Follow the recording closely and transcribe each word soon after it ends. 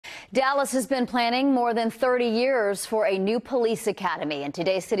Dallas has been planning more than 30 years for a new police academy, and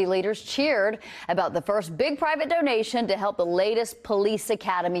today's city leaders cheered about the first big private donation to help the latest police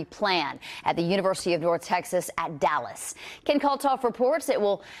academy plan at the University of North Texas at Dallas. Ken Kalthoff reports it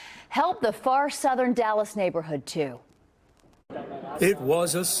will help the far southern Dallas neighborhood, too. It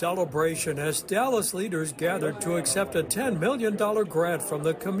was a celebration as Dallas leaders gathered to accept a $10 million grant from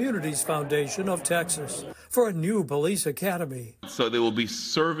the Communities Foundation of Texas for a new police academy. So they will be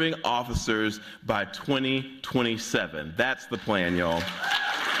serving officers by 2027. That's the plan, y'all.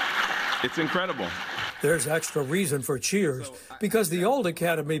 It's incredible. There's extra reason for cheers because the old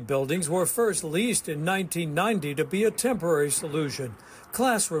academy buildings were first leased in 1990 to be a temporary solution.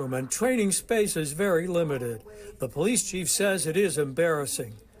 Classroom and training space is very limited. The police chief says it is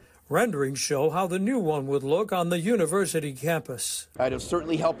embarrassing. Renderings show how the new one would look on the university campus. It'll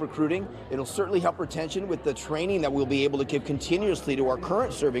certainly help recruiting. It'll certainly help retention with the training that we'll be able to give continuously to our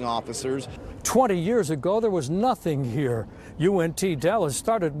current serving officers. 20 years ago, there was nothing here. UNT Dallas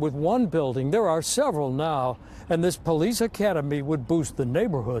started with one building. There are several now, and this police academy would boost the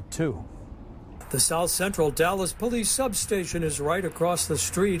neighborhood, too. The South Central Dallas Police Substation is right across the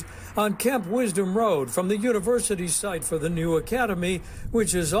street on Camp Wisdom Road from the university site for the new academy,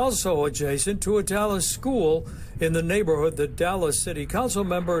 which is also adjacent to a Dallas school in the neighborhood that Dallas City Council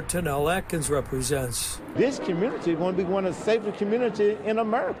member Tanel Atkins represents. This community is going to be one of the safest communities in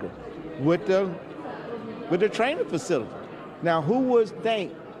America with the training facility. Now, who would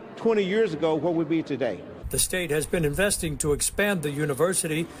think 20 years ago what would be today? The state has been investing to expand the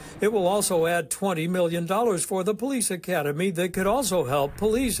university. It will also add $20 million for the police academy that could also help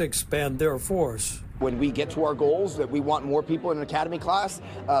police expand their force. When we get to our goals that we want more people in an academy class,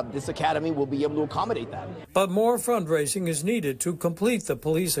 this academy will be able to accommodate that. But more fundraising is needed to complete the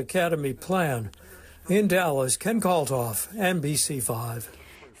police academy plan. In Dallas, Ken Kalthoff, NBC5.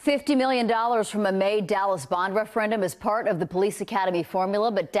 $50 million from a May Dallas bond referendum is part of the police academy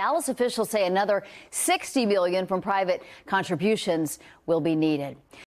formula, but Dallas officials say another $60 million from private contributions will be needed.